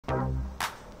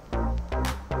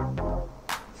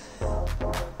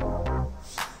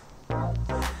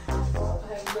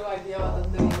idea what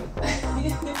I'm doing. I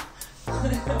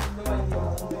have no idea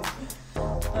what I'm doing.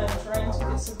 I'm trying to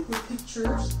get some cool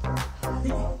pictures.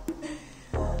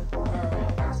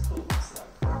 Alright, that's cool stuff.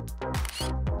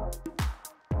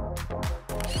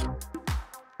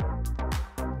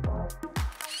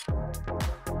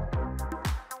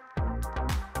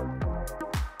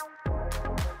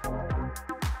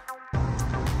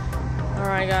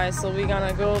 Alright guys, so we're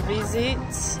gonna go visit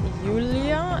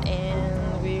Julia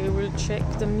and we will check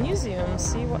the museum,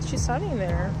 see what she's studying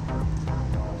there.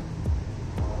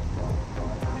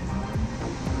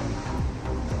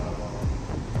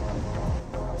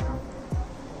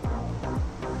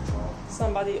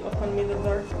 Somebody open me the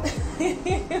door.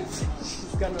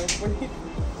 She's gonna open it.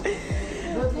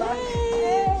 Good luck.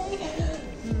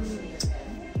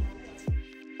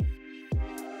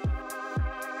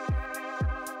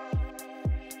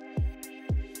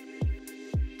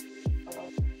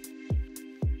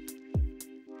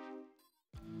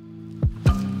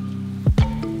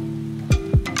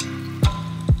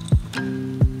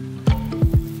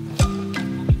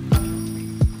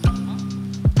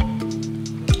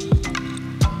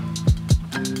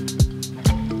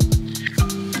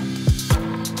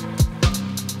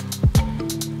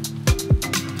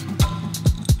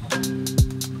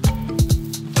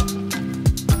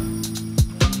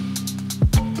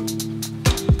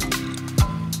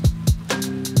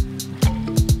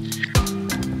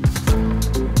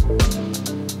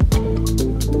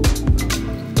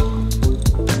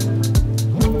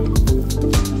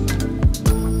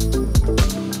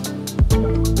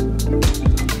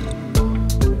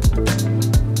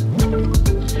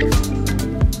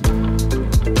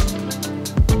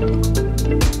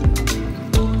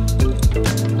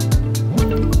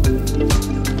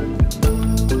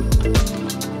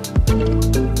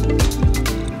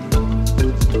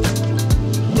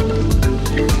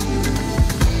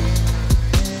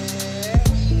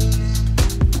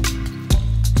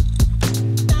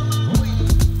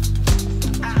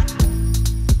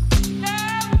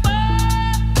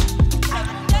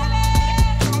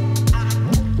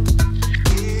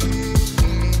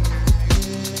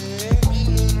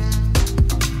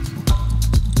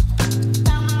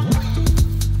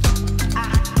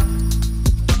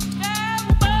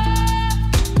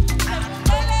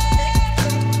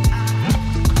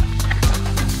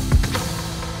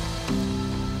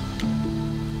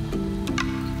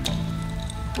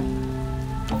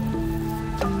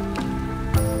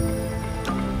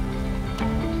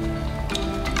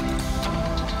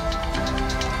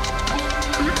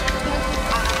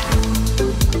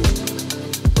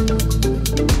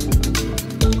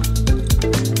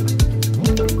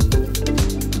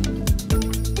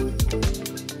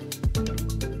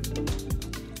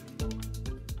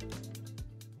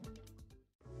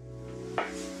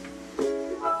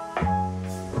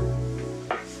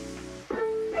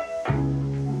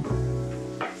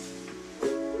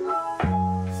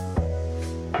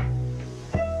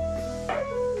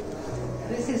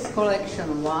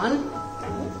 Collection 1.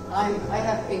 I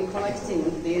have been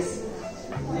collecting this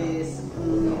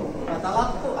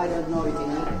katalappu, I don't know it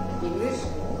in English,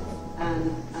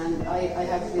 and I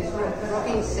have this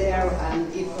rocking chair, and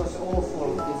it was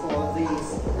awful before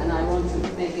this, and I want to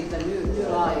make it a new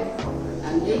life,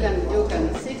 and you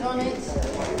can sit on it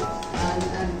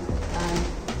and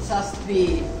just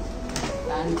be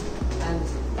and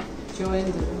join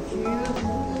the queue.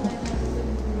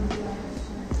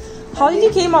 How did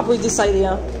you came up with this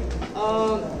idea?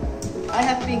 I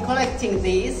have been collecting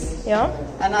these. Yeah.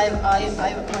 And I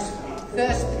was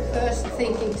first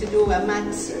thinking to do a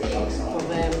match for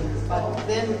them, but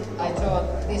then I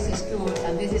thought this is good,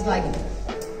 and this is like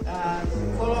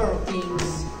Color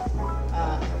King's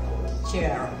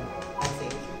chair, I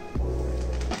think.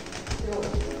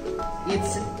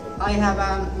 I have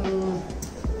a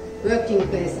working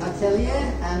place atelier,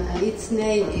 and its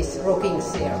name is Rocking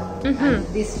Chair. And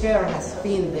this chair has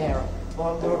been there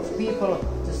for people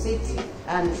to sit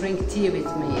and drink tea with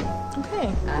me. Okay.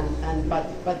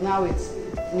 But now it's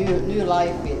new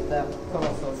life with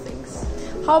colorful things.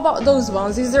 How about those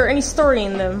ones? Is there any story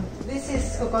in them? This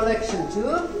is a collection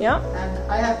too. Yeah.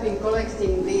 And I have been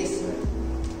collecting these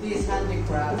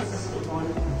handicrafts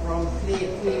from flea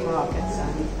markets,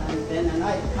 and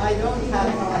I don't have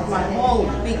at my home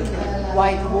big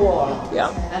white wall.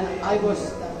 Yeah. And I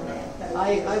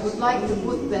would like to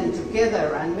put them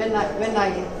together, and when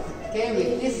I came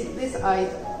with this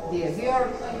idea here,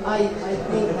 I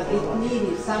think that it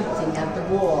needed something at the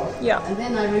wall. Yeah. And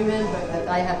then I remembered that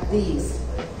I have these,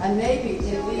 and maybe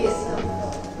in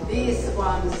these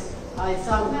ones I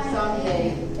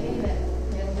someday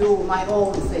do my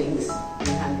own things in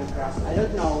handicrafts. I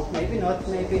don't know, maybe not,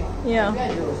 maybe, yeah.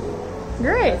 maybe I do.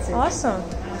 Great, awesome.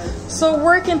 So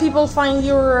where can people find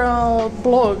your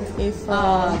blog? If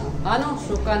Anu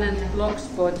Sukanen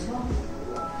blogspot.com.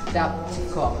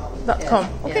 .com.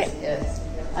 Yes, okay. Yes, yes.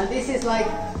 And this is like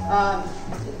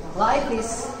life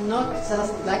is not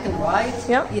just black and white.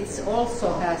 Yeah. It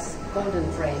also has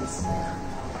golden frames.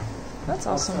 That's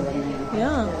awesome. Yeah.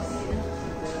 Yeah.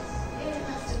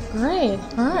 Great.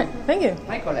 All right. Thank you.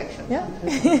 My collection. Yeah.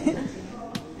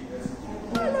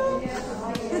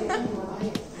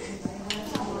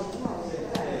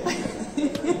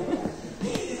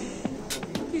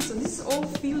 Okay, so this is all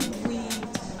filled with,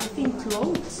 I think,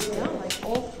 clothes. Yeah, like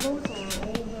all clothes or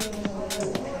all the,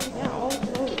 yeah, all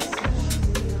clothes.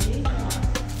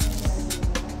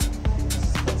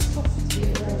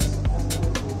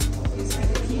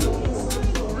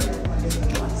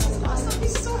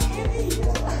 This is so heavy.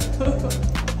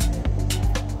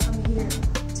 I'm here.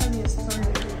 Tell me a story.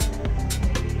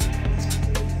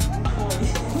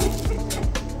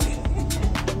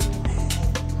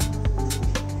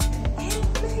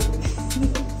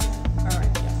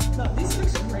 Alright, yeah. No, this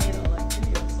looks great. I like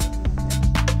videos.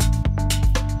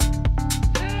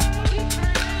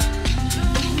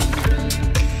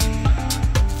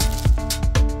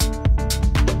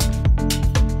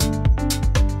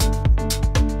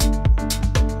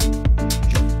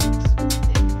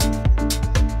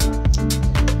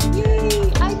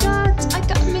 Yay! I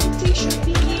got meditation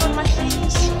thingy on my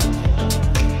face.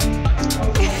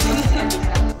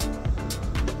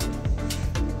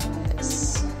 Yes.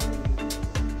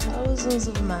 Thousands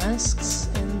of masks,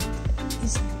 and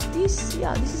is this?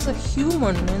 Yeah, this is a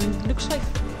human, and it looks like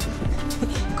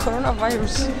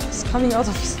coronavirus is coming out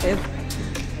of his head.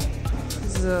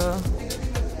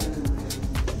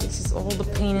 This is all the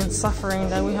pain and suffering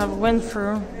that we have went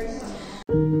through.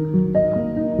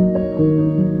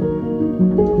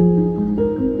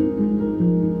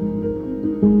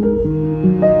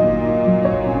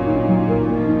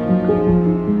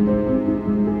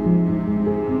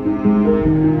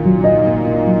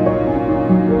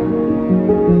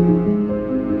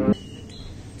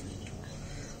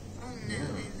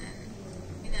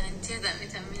 Minä en tiedä,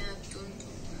 mitä minä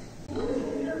tuntuu.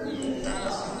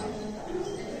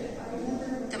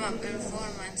 Tämä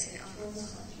performance on.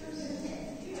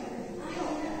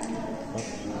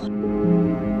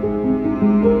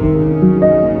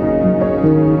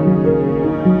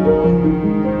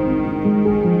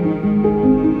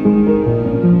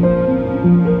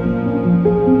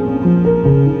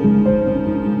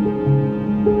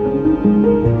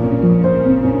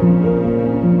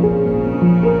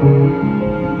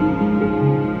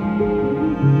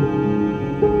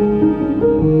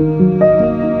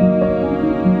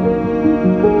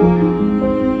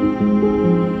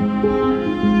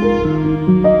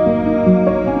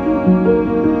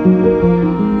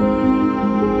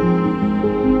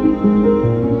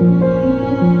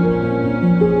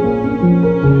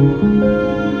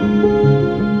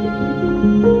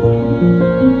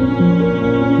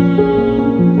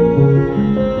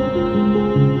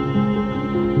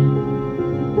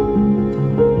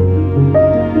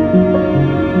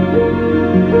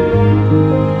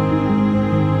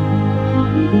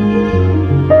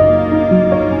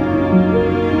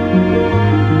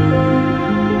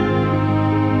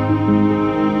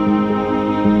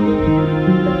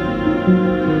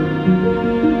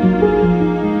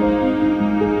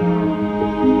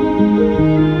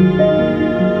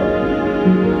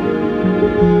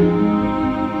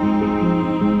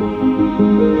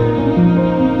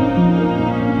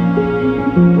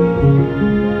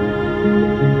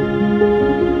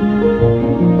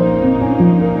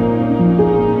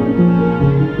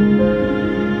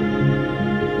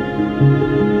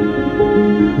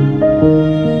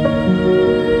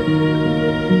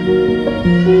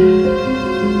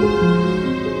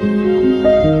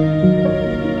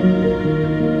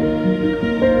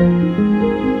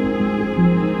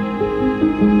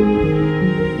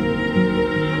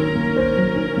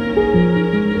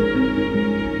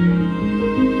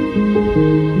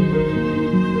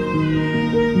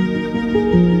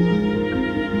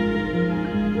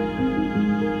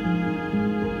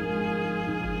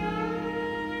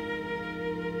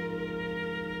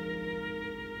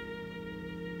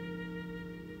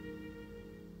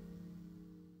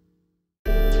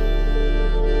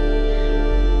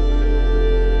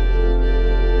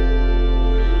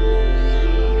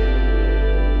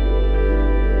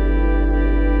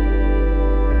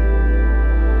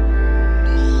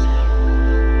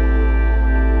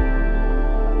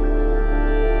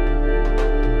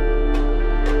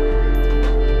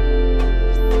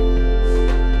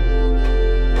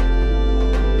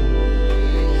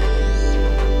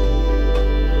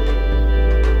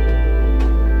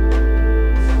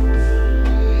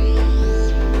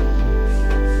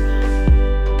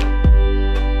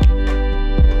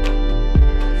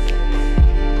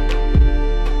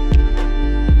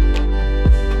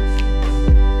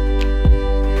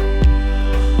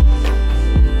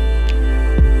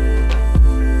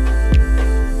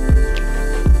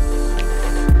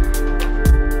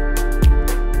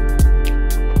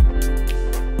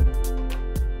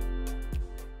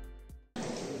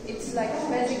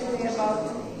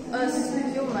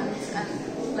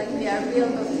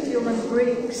 human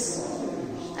bricks,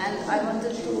 and I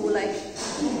wanted to like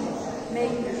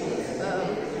make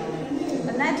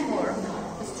a network,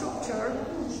 a structure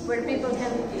where people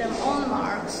can put their own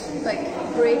marks, like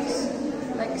bricks,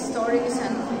 like stories,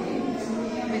 and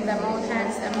with their own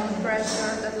hands, their own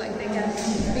pressure, that like they can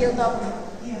build up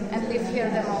and live here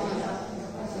their own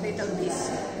little piece.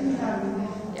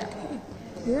 Yeah.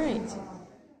 Great.